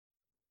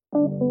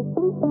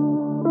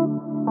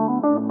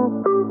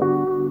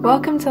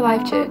Welcome to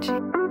Life Church.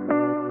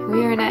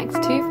 We are an Acts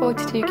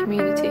 242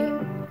 community,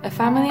 a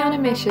family on a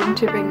mission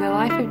to bring the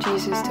life of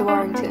Jesus to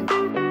Warrington.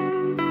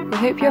 We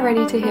hope you're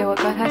ready to hear what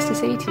God has to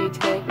say to you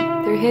today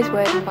through His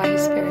Word and by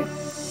His Spirit.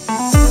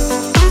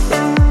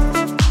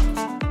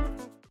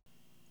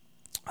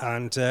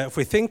 And if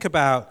we think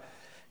about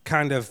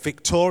kind of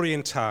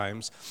Victorian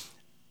times,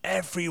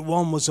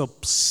 everyone was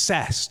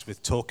obsessed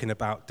with talking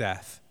about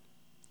death.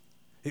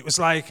 It was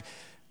like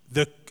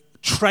the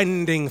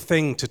trending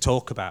thing to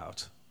talk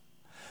about.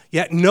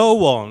 Yet no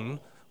one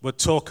would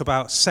talk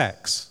about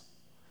sex,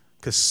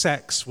 because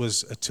sex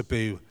was a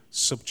taboo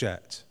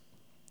subject.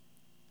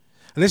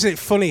 And isn't it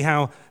funny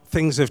how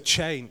things have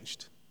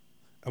changed?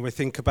 And we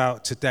think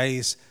about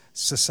today's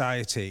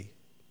society,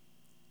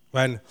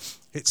 when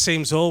it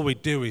seems all we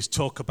do is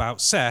talk about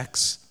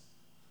sex,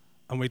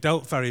 and we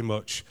don't very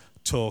much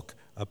talk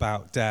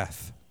about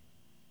death.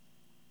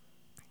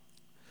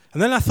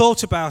 And then I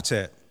thought about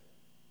it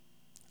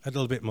a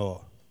little bit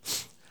more.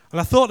 And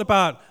I thought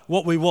about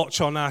what we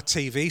watch on our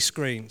TV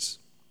screens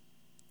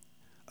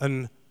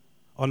and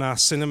on our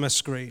cinema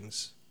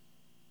screens.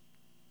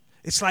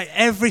 It's like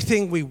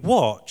everything we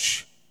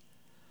watch,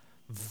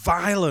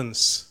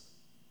 violence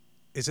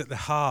is at the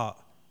heart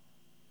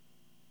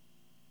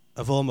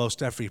of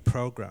almost every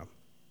program.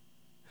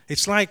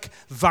 It's like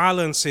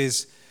violence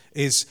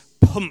is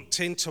pumped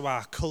into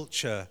our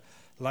culture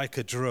like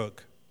a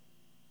drug.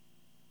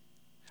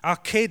 Our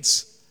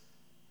kids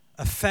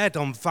are fed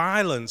on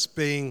violence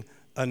being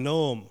a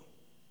norm.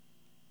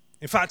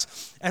 In fact,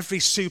 every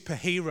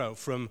superhero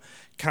from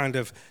kind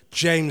of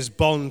James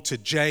Bond to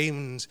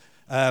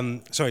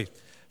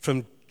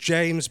from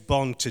James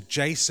Bond to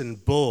Jason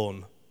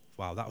Bourne.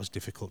 Wow, that was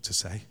difficult to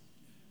say.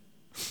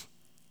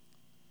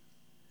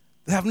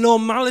 They have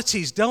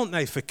normalities, don't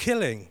they, for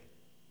killing?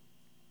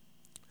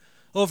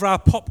 Over our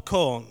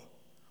popcorn,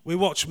 we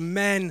watch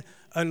men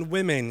and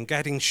women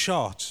getting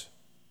shot,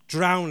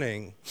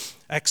 drowning,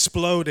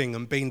 exploding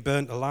and being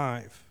burnt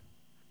alive,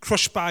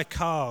 crushed by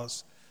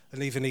cars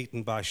and even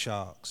eaten by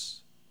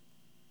sharks.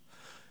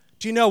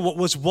 Do you know what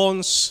was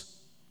once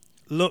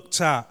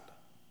looked at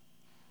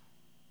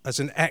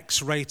as an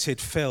X-rated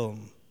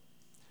film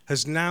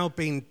has now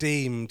been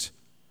deemed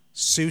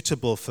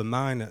suitable for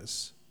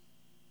minors?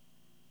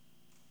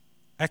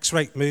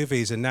 X-rated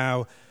movies are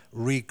now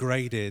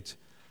regraded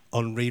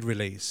on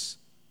re-release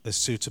as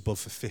suitable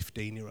for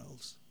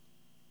 15-year-olds.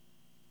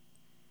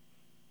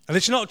 And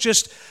it's not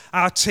just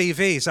our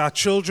TVs. Our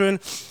children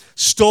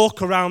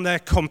stalk around their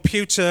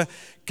computer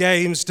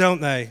games, don't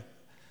they?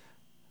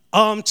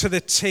 Armed to the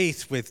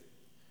teeth with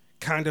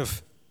kind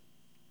of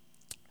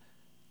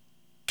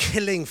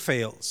killing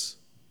fields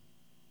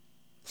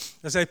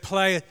as they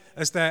play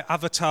as their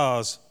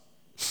avatars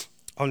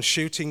on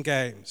shooting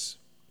games.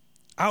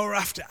 Hour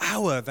after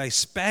hour they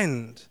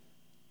spend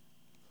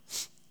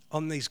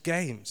on these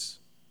games.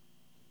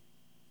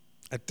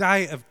 A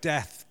diet of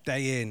death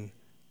day in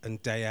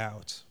and day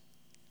out.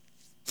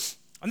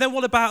 And then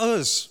what about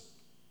us?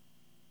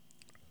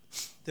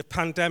 The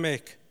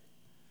pandemic,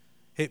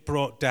 it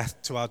brought death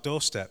to our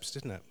doorsteps,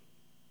 didn't it?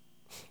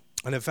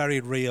 In a very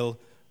real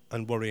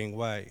and worrying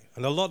way.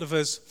 And a lot of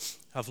us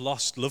have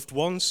lost loved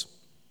ones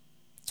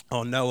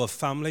or know of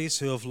families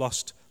who have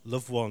lost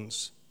loved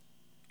ones.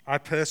 I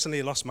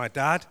personally lost my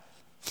dad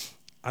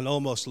and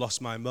almost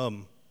lost my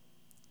mum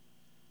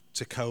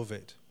to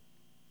COVID.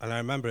 And I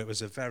remember it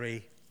was a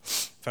very,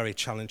 very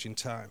challenging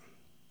time.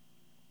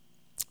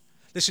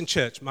 Listen,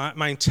 church,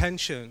 my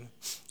intention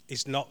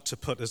is not to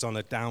put us on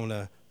a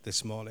downer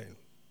this morning,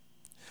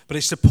 but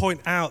it's to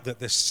point out that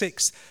the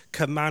sixth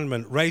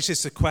commandment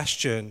raises the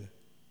question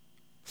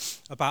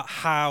about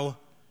how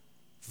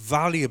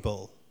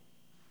valuable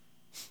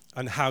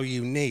and how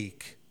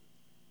unique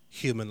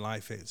human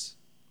life is.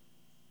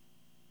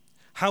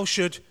 How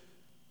should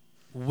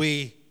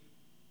we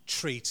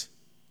treat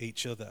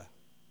each other?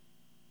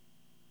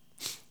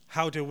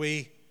 How do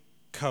we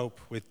cope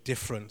with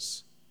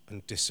difference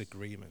and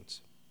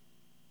disagreement?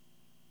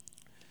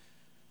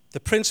 The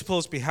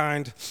principles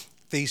behind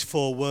these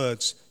 4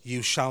 words,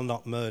 you shall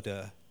not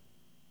murder,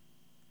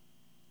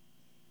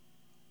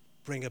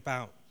 bring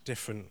about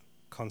different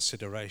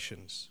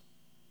considerations.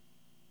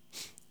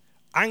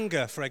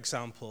 Anger, for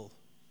example,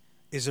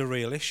 is a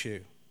real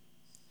issue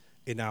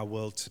in our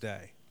world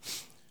today.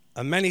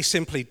 And many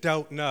simply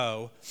don't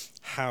know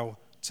how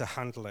to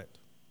handle it.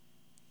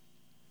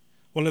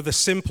 One of the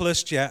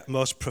simplest yet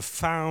most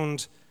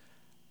profound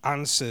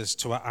answers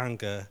to our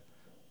anger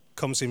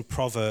comes in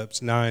Proverbs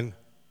 29,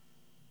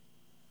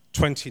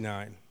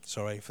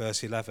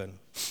 verse 11.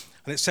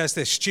 And it says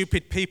this: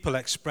 stupid people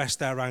express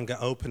their anger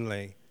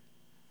openly,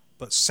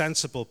 but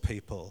sensible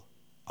people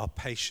are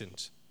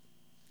patient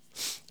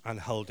and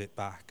hold it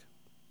back.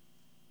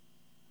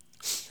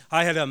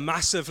 I had a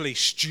massively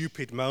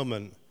stupid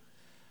moment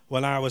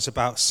when I was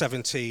about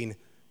 17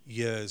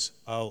 years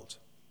old.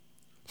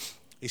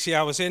 You see,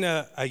 I was in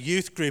a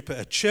youth group at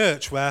a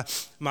church where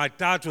my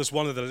dad was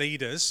one of the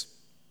leaders.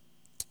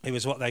 He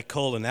was what they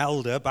call an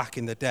elder back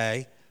in the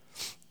day.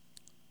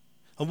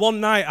 And one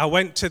night I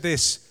went to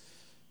this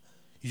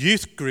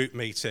youth group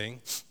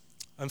meeting,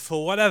 and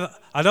for whatever,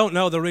 I don't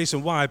know the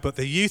reason why, but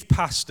the youth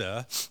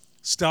pastor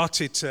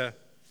started to,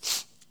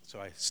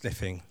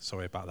 sniffing,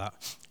 sorry about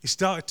that. He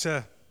started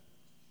to,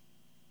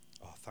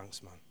 oh,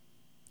 thanks, man.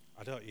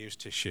 I don't use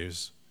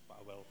tissues, but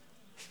I will.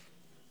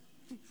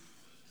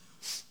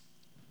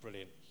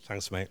 Brilliant.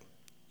 Thanks, mate.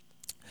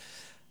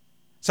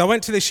 So I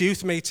went to this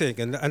youth meeting,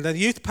 and the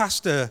youth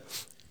pastor,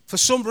 for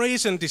some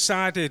reason,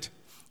 decided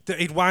that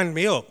he'd wind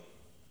me up.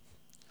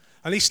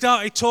 And he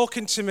started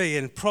talking to me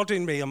and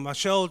prodding me on my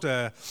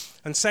shoulder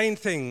and saying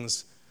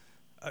things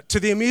to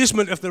the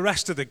amusement of the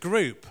rest of the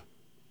group.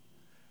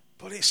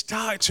 But it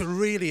started to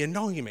really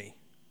annoy me.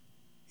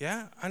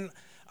 Yeah? And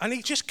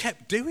he just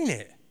kept doing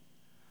it.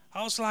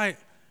 I was like,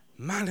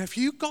 man, have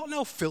you got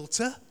no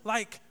filter?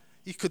 Like,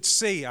 you could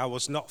see I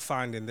was not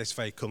finding this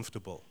very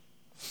comfortable.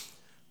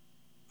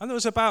 And there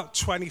was about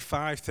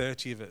 25,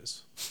 30 of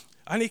us.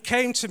 And he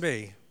came to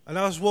me, and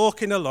I was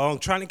walking along,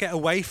 trying to get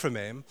away from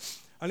him,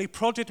 and he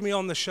prodded me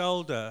on the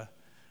shoulder,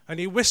 and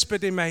he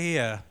whispered in my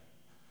ear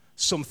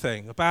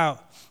something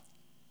about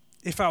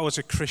if I was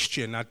a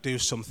Christian, I'd do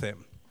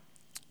something.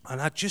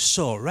 And I just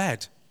saw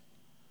red.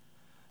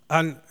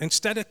 And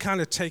instead of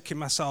kind of taking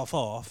myself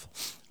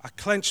off, I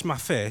clenched my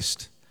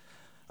fist,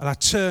 and I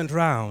turned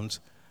round,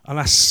 and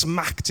I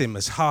smacked him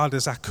as hard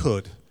as I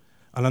could,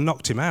 and I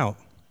knocked him out.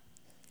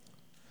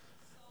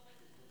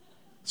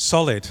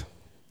 Solid.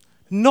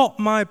 Not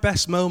my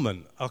best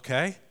moment,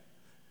 okay?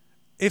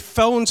 If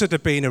phones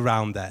had been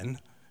around then,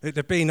 it'd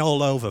have been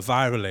all over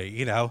virally,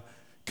 you know,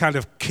 kind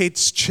of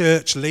kids'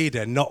 church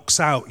leader knocks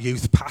out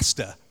youth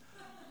pastor.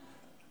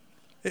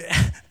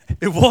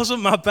 It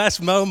wasn't my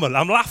best moment.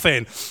 I'm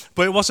laughing,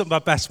 but it wasn't my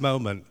best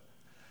moment.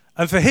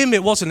 And for him,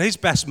 it wasn't his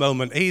best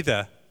moment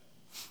either.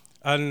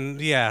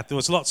 And yeah, there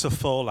was lots of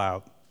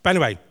fallout. But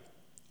anyway,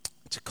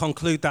 to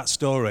conclude that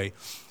story,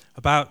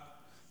 about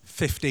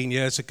 15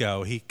 years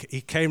ago, he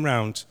came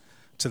round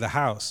to the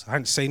house. I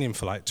hadn't seen him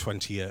for like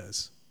 20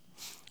 years.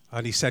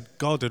 And he said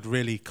God had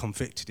really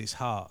convicted his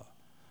heart.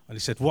 And he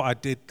said, what I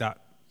did that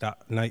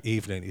night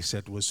evening, he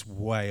said, was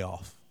way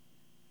off.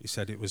 He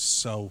said, it was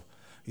so,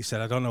 he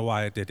said, I don't know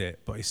why I did it,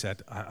 but he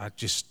said, I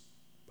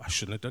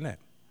shouldn't have done it.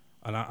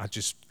 And I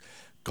just,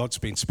 God's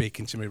been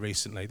speaking to me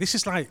recently. This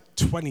is like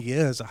 20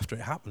 years after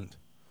it happened.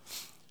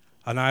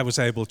 And I was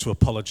able to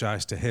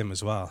apologize to him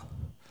as well.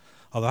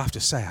 Although I have to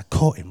say, I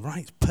caught him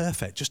right,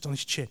 perfect, just on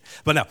his chin.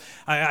 But no,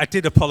 I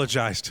did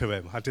apologize to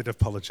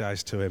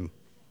him.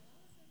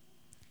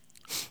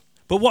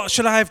 But what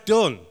should I have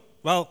done?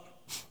 Well,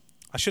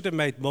 I should have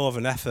made more of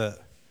an effort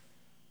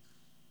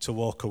to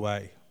walk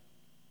away.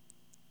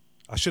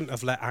 I shouldn't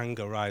have let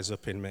anger rise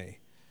up in me.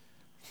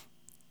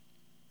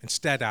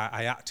 Instead,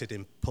 I acted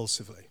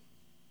impulsively.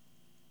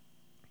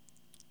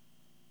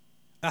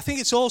 I think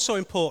it's also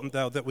important,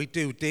 though, that we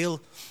do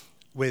deal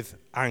with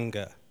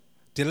anger.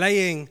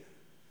 Delaying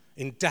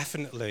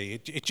indefinitely,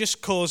 it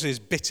just causes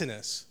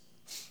bitterness.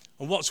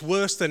 And what's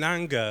worse than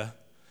anger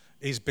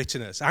is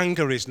bitterness.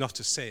 Anger is not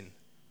a sin,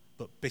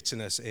 but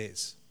bitterness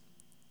is.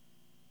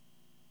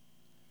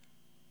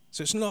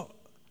 So it's not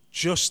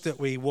just that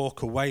we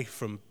walk away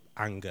from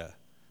anger,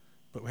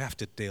 but we have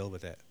to deal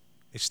with it.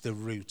 It's the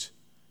root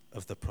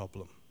of the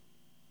problem.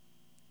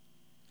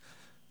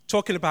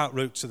 Talking about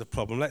roots of the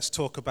problem, let's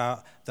talk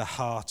about the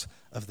heart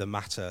of the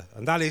matter,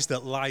 and that is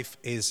that life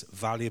is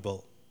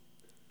valuable.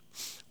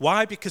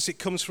 Why? Because it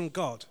comes from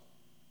God.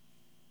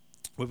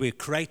 We were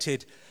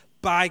created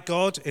by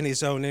God in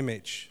his own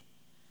image.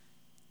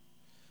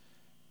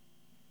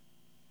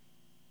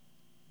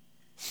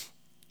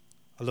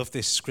 I love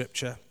this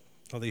scripture,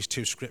 or these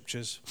two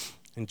scriptures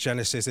in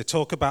Genesis. They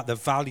talk about the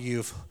value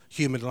of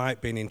human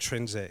life being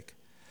intrinsic,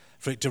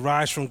 for it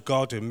derives from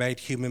God who made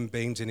human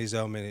beings in his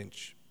own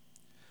image.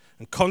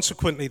 And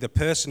consequently, the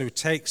person who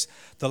takes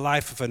the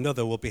life of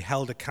another will be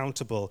held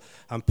accountable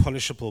and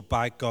punishable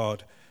by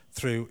God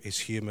through his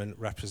human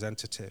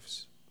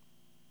representatives.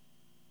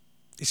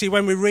 You see,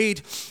 when we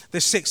read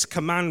the sixth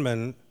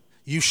commandment,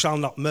 you shall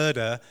not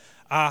murder,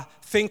 our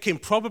thinking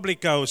probably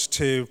goes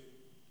to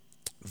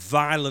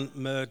violent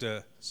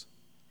murders,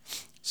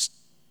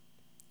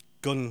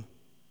 gun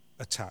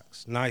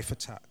attacks, knife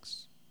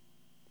attacks.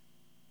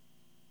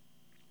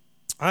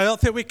 I don't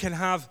think we can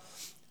have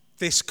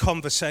this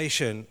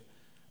conversation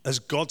as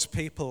God's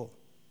people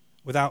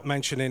without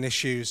mentioning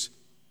issues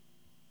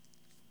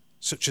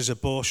such as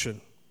abortion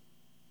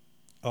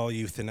or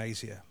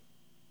euthanasia.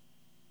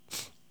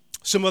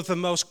 Some of the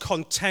most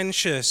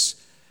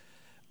contentious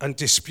and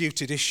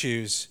disputed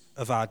issues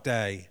of our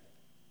day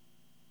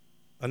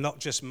are not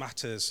just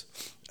matters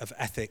of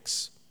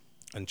ethics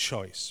and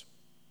choice,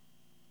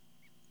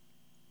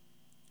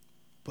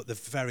 but the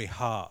very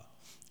heart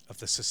of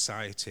the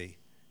society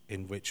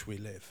in which we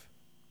live.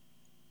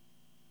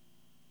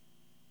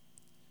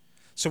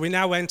 So we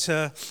now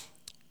enter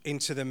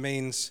into the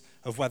means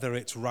of whether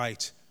it's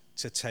right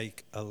to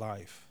take a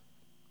life.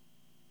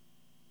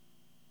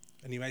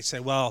 And you may say,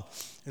 well,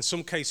 in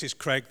some cases,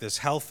 Craig, there's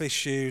health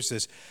issues,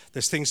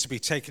 there's things to be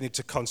taken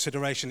into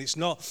consideration. It's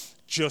not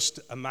just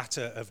a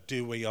matter of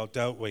do we or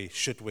don't we,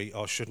 should we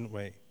or shouldn't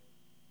we.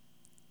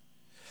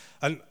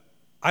 And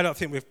I don't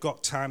think we've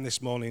got time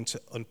this morning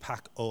to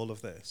unpack all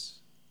of this.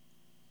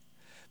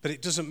 But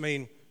it doesn't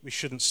mean we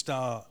shouldn't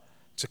start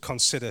to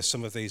consider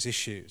some of these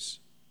issues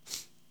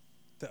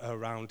that are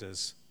around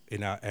us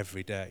in our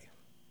everyday.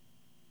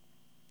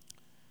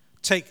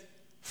 Take,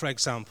 for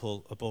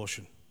example,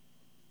 abortion.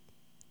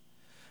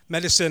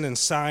 Medicine and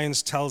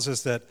science tells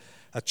us that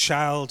a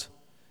child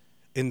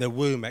in the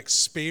womb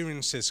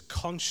experiences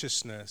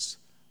consciousness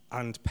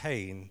and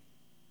pain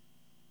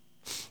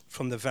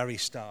from the very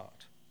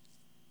start.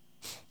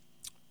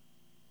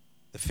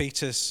 The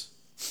fetus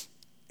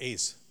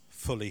is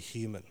fully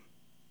human.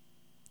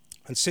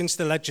 And since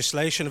the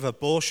legislation of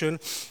abortion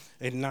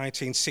in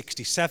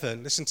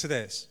 1967, listen to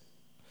this,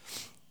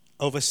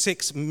 over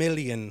 6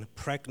 million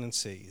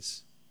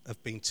pregnancies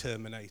have been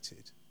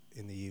terminated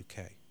in the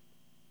UK.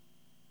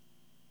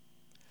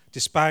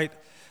 Despite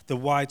the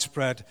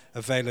widespread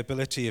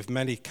availability of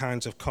many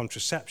kinds of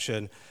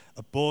contraception,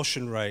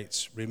 abortion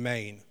rates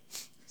remain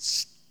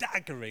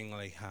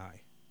staggeringly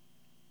high.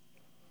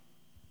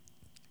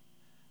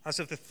 As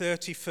of the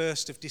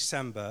 31st of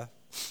December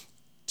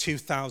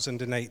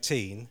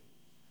 2018,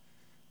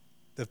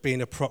 there have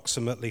been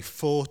approximately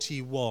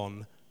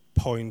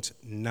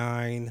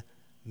 41.9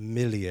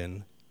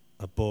 million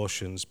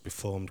abortions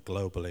performed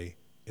globally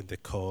in the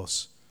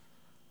course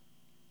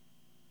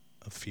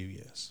of a few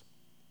years.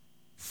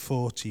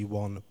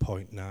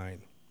 41.9.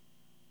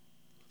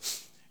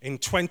 In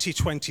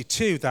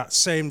 2022, that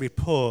same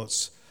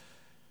reports,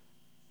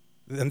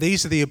 and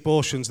these are the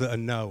abortions that are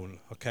known,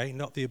 okay,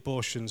 not the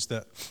abortions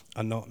that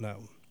are not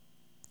known.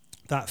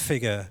 That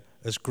figure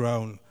has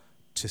grown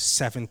to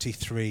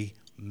 73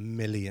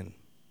 million.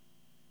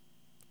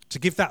 To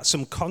give that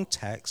some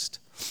context,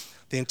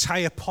 the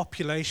entire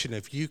population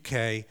of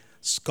UK,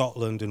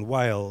 Scotland, and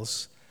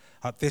Wales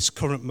at this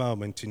current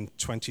moment in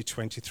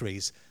 2023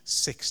 is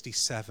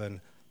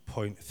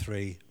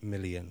 67.3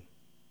 million.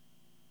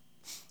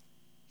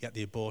 Yet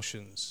the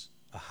abortions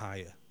are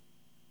higher.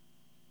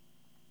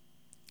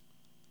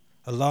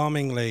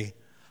 Alarmingly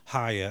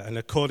higher, and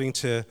according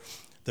to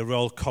the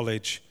Royal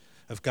College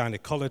of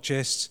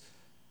Gynecologists,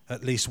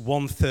 at least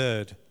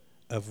 1/3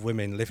 of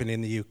women living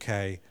in the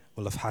UK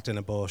will have had an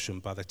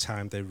abortion by the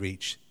time they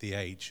reach the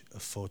age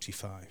of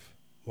 45.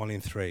 1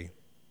 in 3.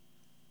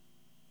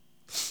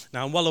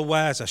 Now, I'm well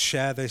aware as I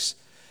share this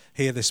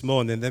here this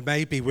morning, there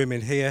may be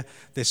women here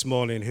this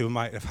morning who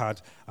might have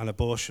had an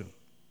abortion.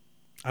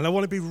 And I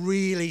want to be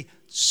really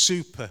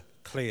super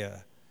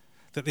clear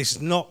that this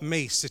is not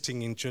me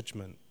sitting in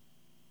judgment.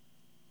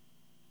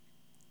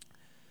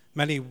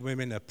 Many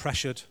women are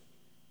pressured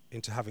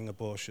into having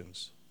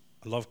abortions.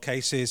 A lot of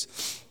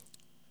cases,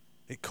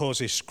 it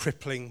causes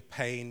crippling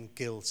pain,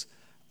 guilt,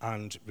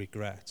 and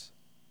regret.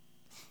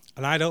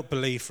 And I don't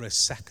believe for a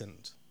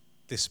second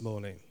this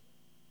morning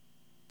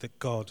that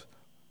God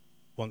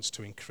wants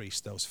to increase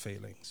those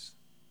feelings.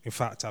 In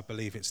fact, I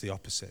believe it's the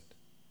opposite.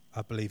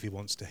 I believe he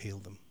wants to heal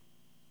them.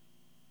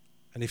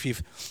 And if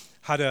you've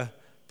had a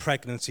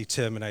pregnancy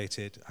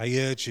terminated, I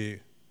urge you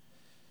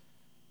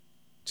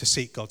to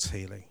seek God's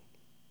healing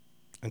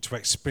and to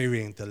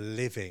experience the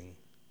living,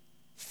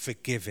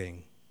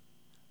 forgiving,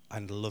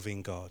 and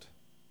loving God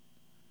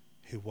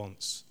who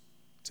wants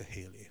to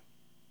heal you.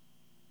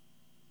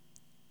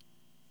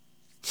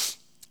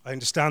 I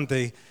understand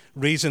the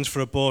reasons for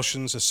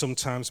abortions are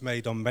sometimes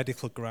made on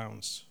medical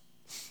grounds,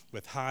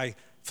 with high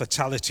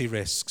fatality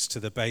risks to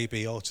the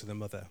baby or to the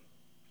mother.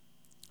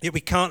 Yet we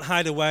can't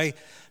hide away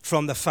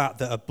from the fact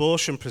that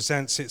abortion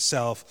presents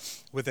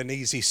itself with an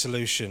easy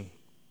solution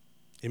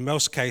in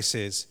most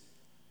cases,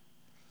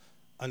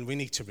 and we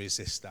need to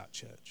resist that,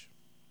 church.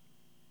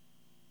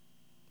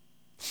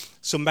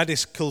 Some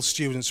medical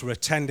students were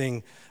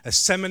attending a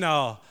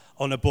seminar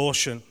on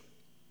abortion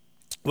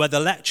where the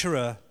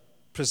lecturer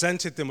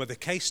presented them with a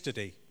case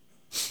study.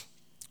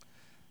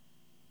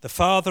 The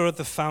father of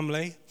the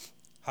family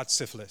had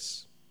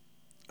syphilis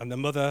and the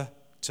mother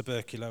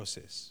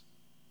tuberculosis.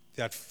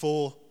 They had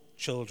 4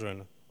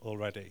 children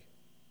already.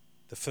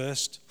 The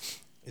first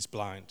is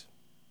blind.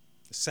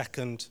 The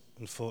second,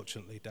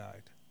 unfortunately,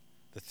 died.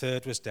 The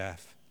third was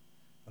deaf,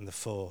 and the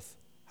fourth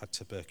had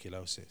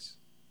tuberculosis.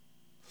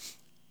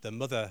 The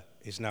mother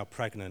is now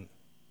pregnant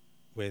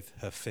with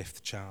her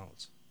 5th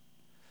child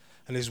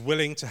and is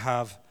willing to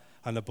have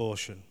an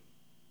abortion.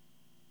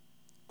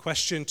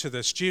 Question to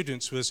the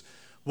students was,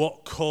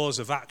 what course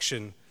of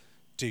action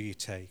do you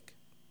take?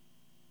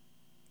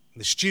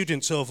 The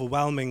students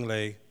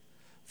overwhelmingly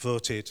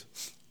voted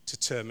to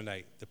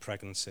terminate the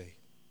pregnancy.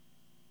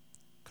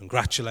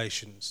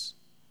 Congratulations,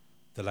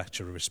 the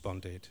lecturer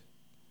responded.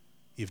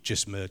 You've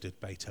just murdered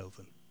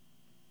Beethoven.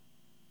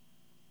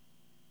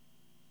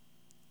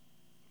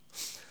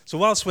 So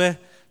whilst we're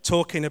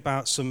talking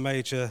about some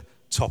major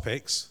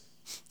topics,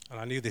 and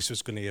I knew this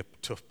was going to be a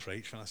tough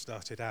preach when I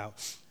started out,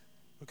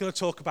 we're going to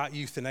talk about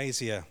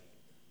euthanasia.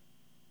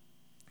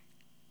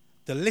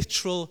 The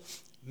literal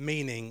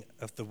meaning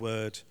of the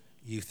word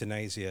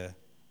euthanasia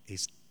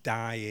is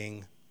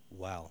dying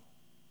well.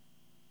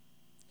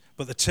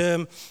 But the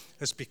term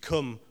has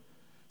become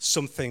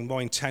something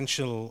more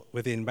intentional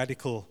within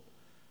medical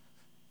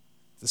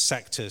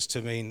sectors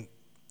to mean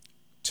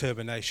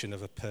termination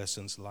of a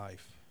person's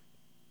life.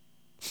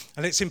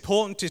 And it's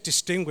important to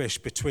distinguish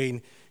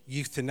between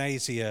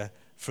euthanasia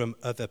from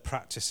other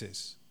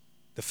practices.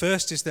 The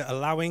first is that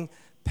allowing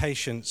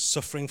patients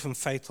suffering from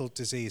fatal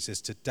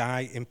diseases to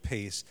die in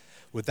peace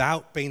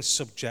without being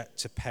subject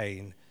to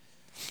pain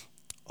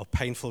or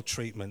painful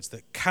treatments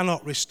that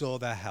cannot restore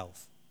their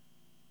health.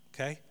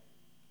 Okay?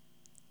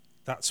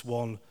 That's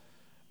one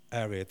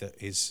area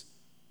that is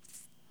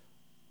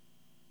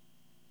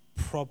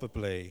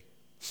probably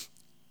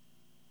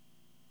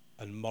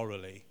and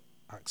morally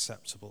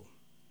acceptable.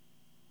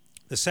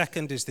 The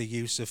second is the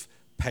use of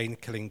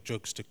pain-killing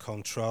drugs to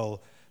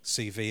control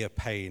severe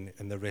pain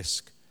and the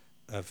risk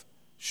of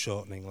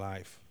shortening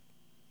life.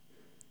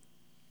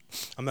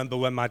 I remember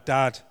when I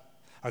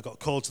got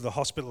called to the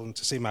hospital and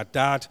to see my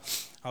dad.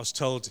 I was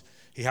told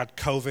he had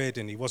COVID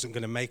and he wasn't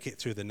going to make it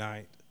through the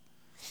night.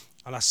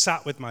 And I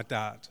sat with my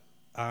dad,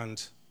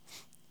 and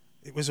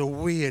it was a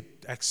weird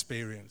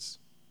experience.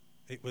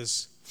 He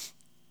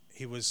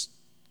was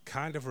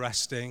kind of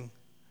resting,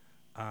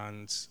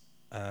 and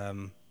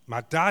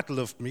my dad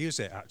loved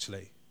music,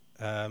 actually.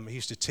 He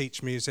used to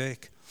teach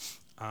music,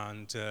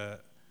 and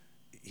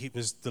he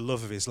was the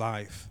love of his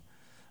life.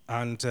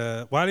 And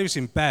while he was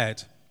in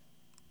bed,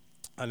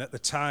 and at the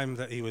time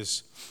that he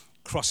was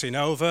crossing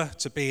over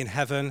to be in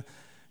heaven,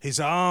 his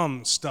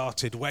arm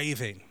started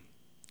waving.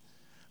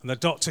 And the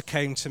doctor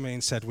came to me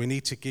and said, "We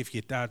need to give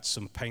your dad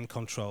some pain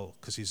control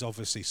because he's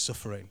obviously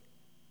suffering."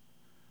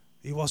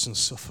 He wasn't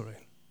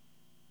suffering.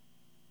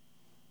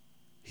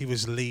 He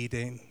was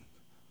leading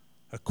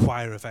a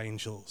choir of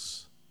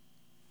angels.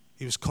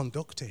 He was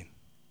conducting.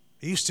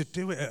 He used to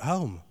do it at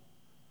home.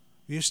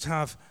 We used to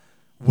have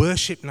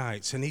worship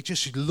nights, and he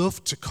just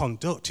loved to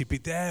conduct. He'd be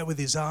there with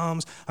his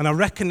arms, and I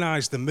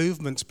recognized the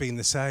movements being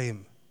the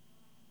same.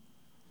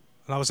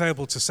 And I was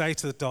able to say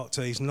to the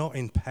doctor, he's not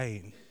in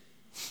pain.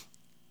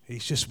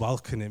 He's just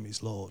welcoming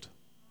his Lord.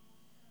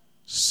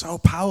 So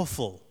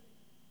powerful,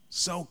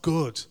 so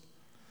good.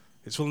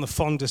 It's one of the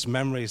fondest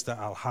memories that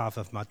I'll have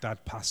of my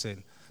dad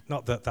passing.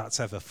 Not that that's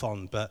ever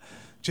fond, but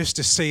just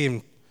to see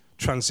him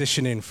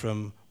transitioning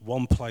from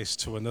one place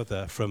to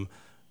another, from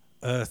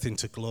earth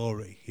into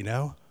glory, you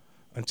know?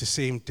 And to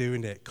see him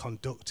doing it,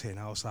 conducting,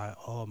 I was like,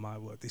 oh my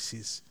word, this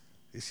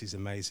is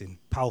amazing.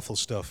 Powerful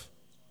stuff.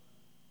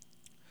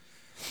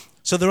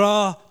 So there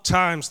are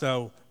times,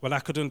 though, when I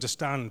could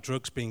understand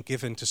drugs being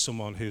given to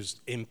someone who's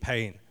in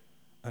pain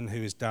and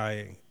who is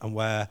dying, and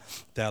where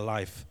their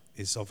life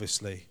is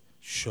obviously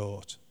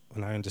short,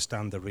 and I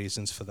understand the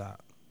reasons for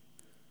that.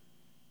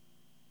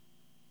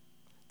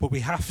 But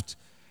we have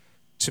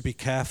to be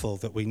careful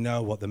that we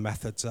know what the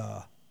methods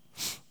are,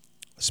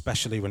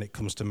 especially when it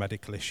comes to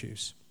medical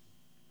issues.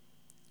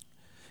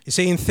 You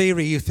see, in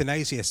theory,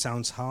 euthanasia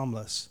sounds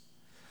harmless.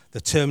 The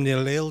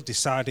terminally ill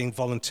deciding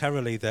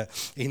voluntarily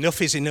that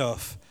enough is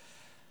enough,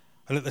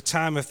 and at the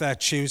time of their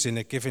choosing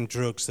are given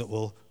drugs that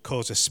will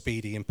cause a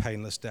speedy and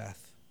painless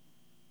death.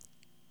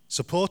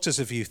 Supporters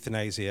of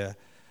euthanasia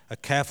are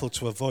careful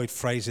to avoid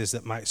phrases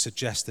that might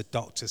suggest that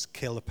doctors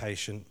kill a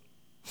patient.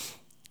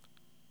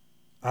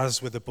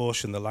 As with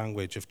abortion, the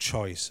language of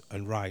choice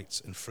and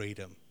rights and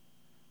freedom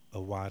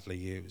are widely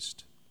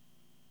used.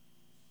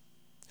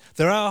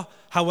 There are,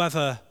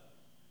 however,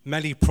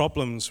 many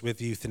problems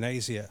with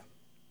euthanasia.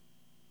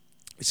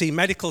 You see,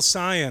 medical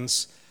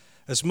science,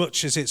 as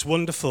much as it's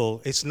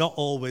wonderful, it's not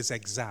always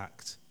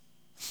exact,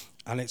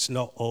 and it's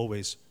not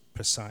always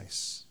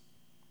precise.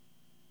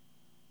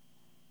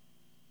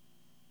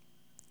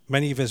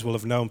 Many of us will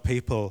have known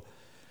people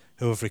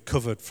who have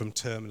recovered from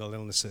terminal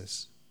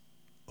illnesses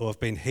or have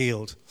been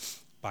healed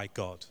by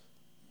God,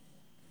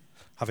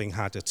 having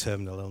had a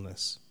terminal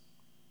illness.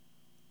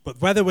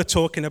 But whether we're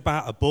talking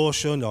about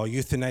abortion or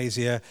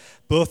euthanasia,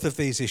 both of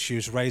these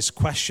issues raise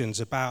questions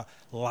about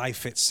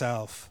life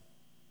itself.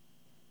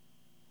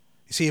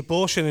 You see,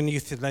 abortion and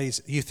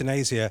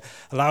euthanasia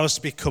allow us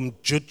to become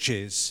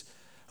judges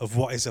of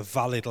what is a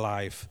valid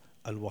life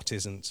and what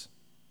isn't.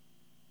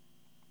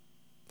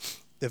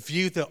 The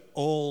view that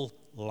all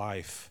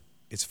life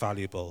is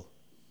valuable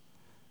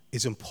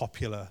is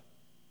unpopular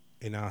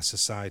in our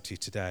society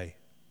today.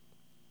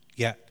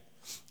 Yet,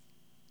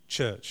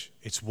 church,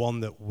 it's one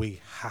that we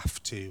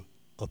have to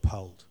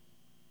uphold.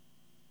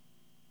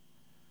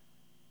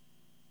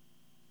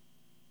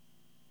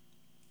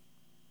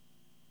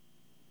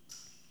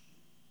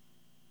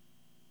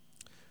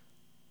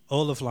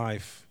 All of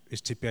life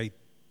is to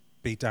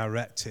be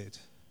directed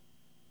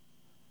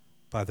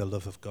by the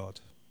love of God.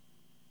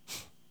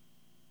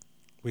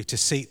 We're to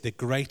seek the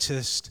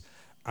greatest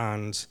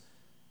and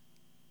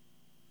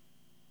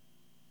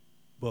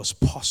most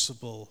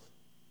possible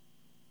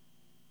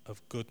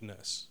of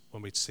goodness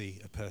when we see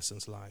a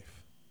person's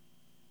life.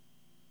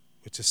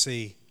 We're to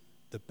see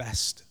the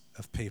best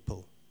of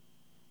people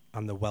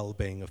and the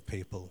well-being of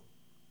people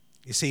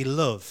You see,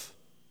 love,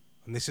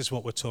 and this is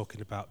what we're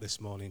talking about this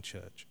morning,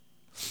 church.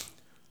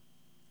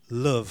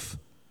 Love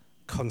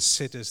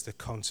considers the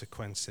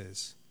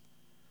consequences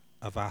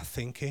of our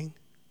thinking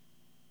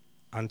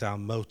and our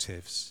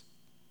motives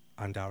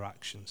and our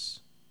actions.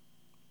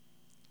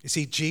 You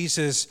see,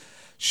 Jesus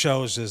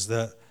shows us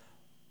that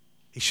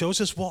he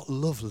shows us what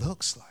love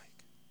looks like.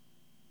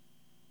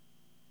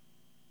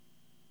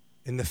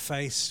 In the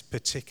face,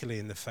 particularly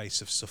in the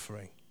face of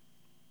suffering.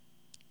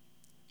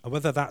 And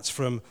whether that's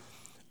from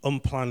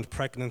unplanned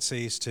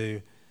pregnancies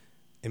to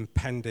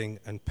impending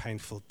and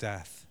painful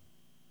death,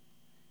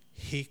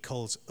 he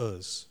calls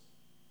us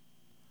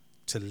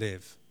to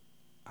live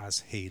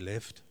as he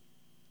lived.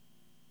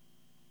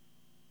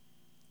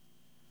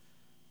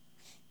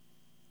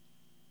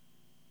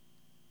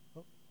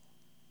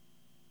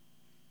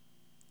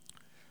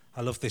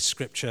 I love this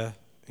scripture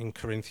in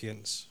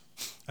Corinthians.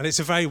 And it's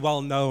a very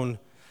well-known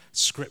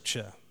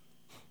scripture.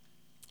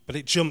 But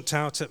it jumped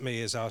out at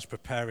me as I was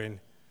preparing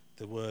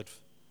the word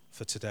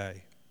for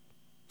today.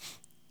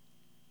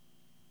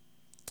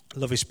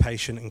 Love is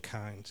patient and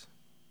kind.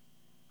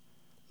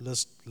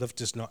 Love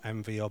does not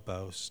envy or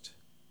boast.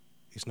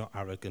 It's not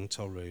arrogant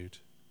or rude.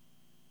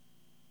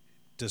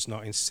 It does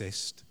not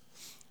insist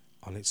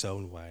on its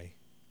own way.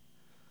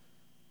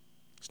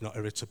 It's not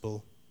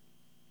irritable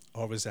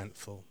or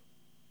resentful.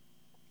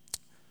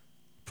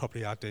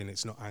 Probably adding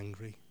it's not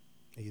angry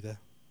either.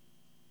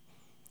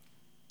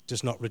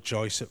 Does not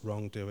rejoice at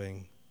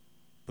wrongdoing,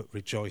 but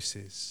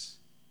rejoices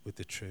with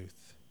the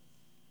truth.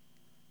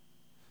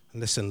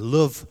 And listen,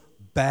 love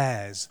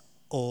bears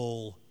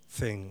all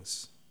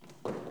things.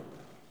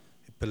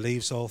 It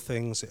believes all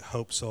things, it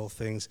hopes all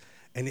things,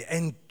 and it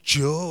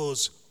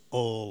endures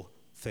all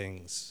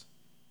things.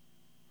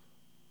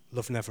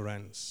 Love never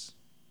ends.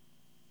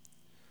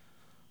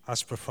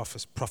 As for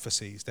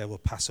prophecies, they will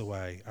pass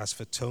away. As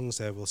for tongues,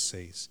 they will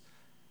cease.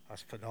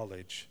 As for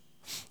knowledge,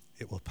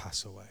 it will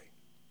pass away.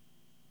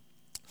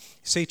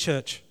 See,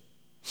 church,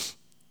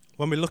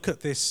 when we look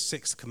at this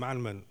sixth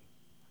commandment,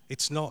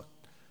 it's not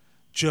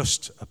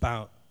just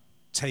about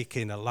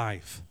taking a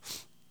life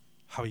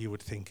how you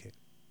would think it.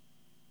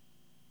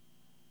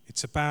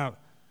 It's about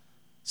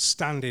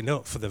standing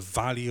up for the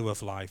value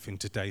of life in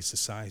today's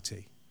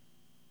society.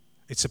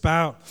 It's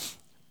about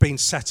being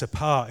set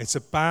apart. It's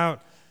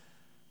about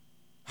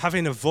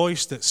having a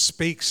voice that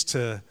speaks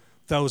to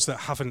those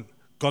that haven't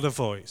got a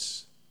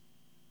voice.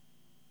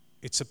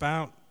 It's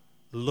about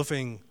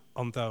loving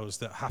on those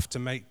that have to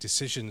make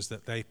decisions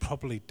that they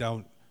probably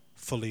don't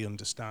fully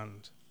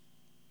understand.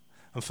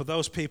 And for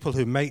those people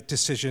who make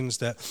decisions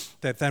that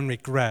they then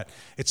regret,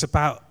 it's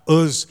about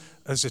us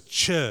as a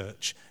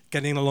church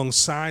getting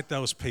alongside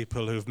those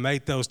people who've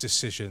made those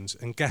decisions.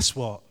 And guess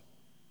what?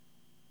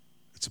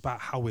 It's about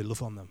how we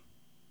love on them.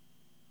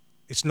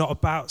 It's not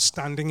about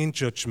standing in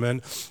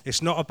judgment.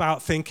 It's not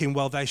about thinking,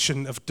 well, they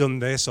shouldn't have done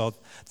this or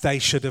they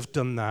should have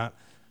done that.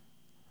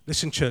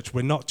 Listen, church,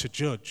 we're not to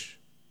judge.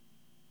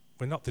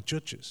 We're not the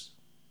judges.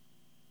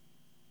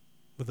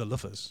 We're the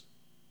lovers.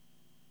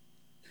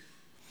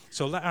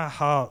 So let our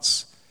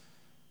hearts,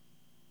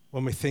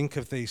 when we think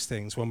of these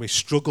things, when we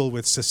struggle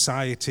with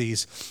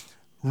society's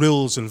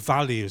rules and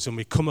values and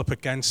we come up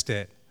against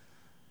it,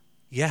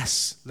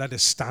 yes, let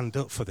us stand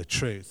up for the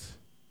truth.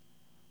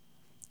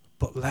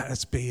 But let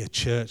us be a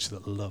church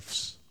that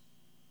loves.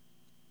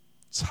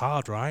 It's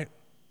hard, right?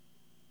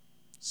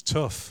 It's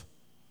tough.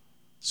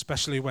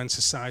 Especially when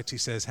society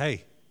says,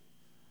 hey,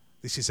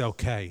 this is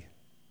okay.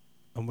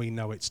 And we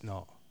know it's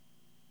not.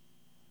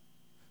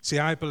 See,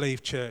 I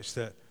believe, church,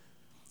 that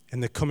in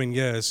the coming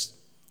years,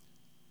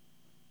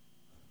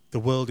 the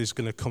world is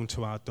going to come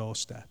to our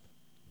doorstep.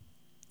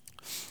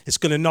 It's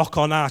going to knock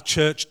on our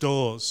church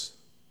doors.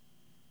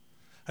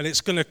 And it's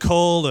going to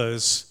call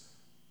us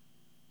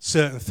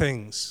certain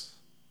things.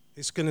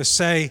 It's going to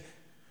say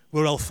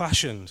we're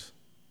old-fashioned.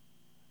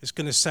 It's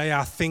going to say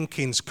our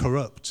thinking's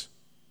corrupt.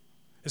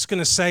 It's going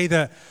to say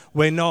that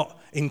we're not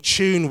in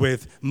tune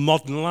with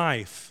modern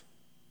life.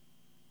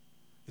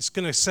 It's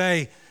going to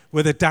say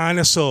we're the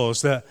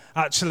dinosaurs, that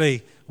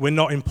actually we're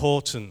not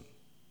important.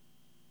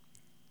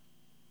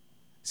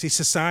 See,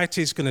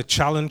 society is going to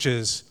challenge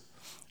us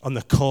on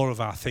the core of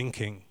our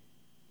thinking.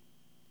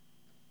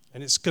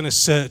 And it's going to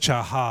search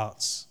our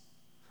hearts.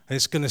 And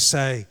it's going to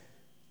say,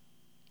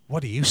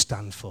 what do you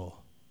stand for?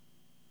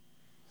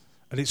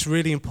 And it's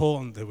really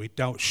important that we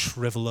don't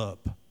shrivel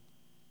up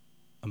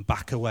and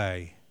back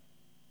away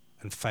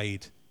and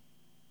fade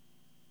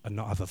and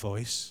not have a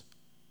voice.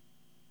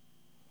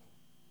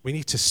 We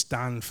need to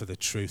stand for the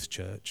truth,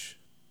 church.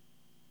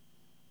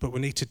 But we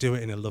need to do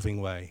it in a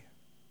loving way.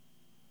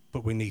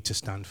 But we need to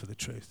stand for the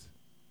truth.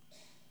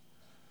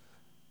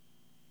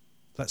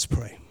 Let's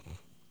pray.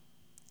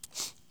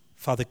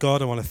 Father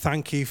God, I want to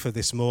thank you for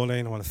this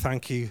morning. I want to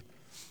thank you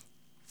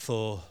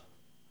for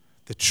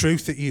the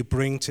truth that you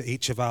bring to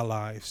each of our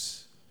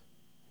lives.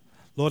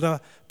 Lord, I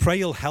pray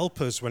you'll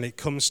help us when it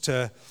comes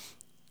to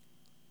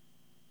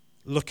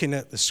looking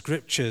at the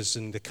scriptures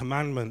and the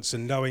commandments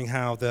and knowing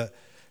how that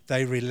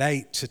they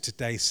relate to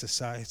today's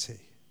society.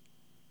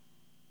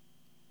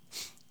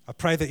 I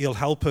pray that you'll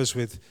help us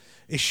with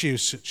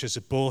issues such as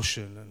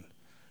abortion and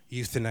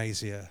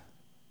euthanasia.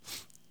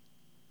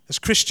 As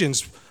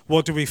Christians,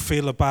 what do we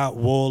feel about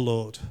war,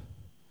 Lord?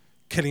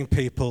 Killing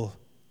people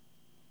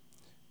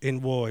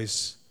in war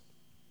is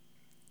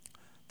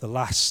the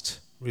last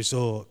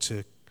resort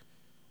to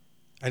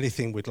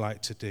anything we'd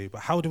like to do.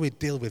 But how do we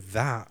deal with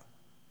that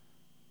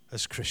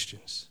as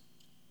Christians?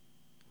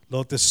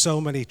 Lord, there's so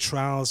many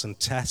trials and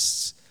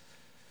tests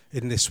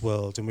in this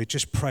world, and we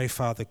just pray,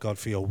 Father God,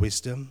 for your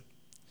wisdom,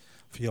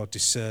 for your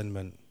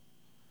discernment,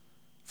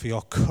 for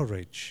your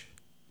courage,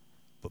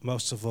 but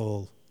most of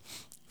all,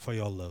 for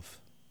your love.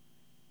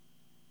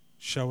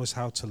 Show us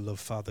how to love,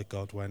 Father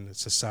God, when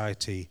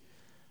society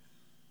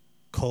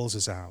calls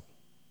us out.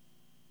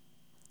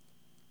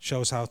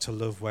 Show us how to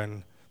love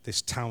when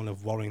this town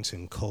of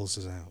Warrington calls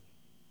us out.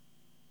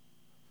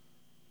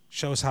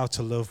 Show us how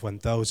to love when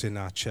those in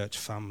our church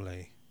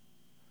family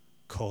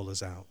call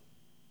us out.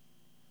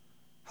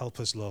 Help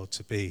us, Lord,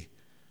 to be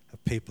a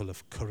people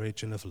of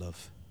courage and of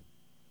love.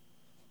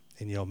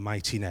 In your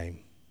mighty name.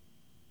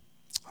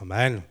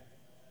 Amen.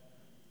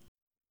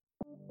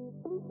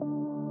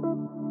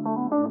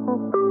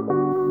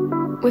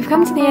 We've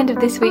come to the end of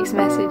this week's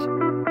message.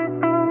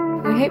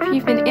 We hope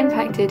you've been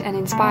impacted and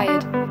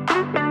inspired.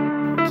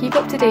 Keep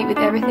up to date with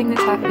everything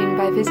that's happening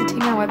by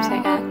visiting our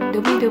website at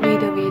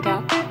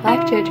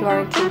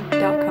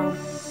www.lifechurchwarrington.com.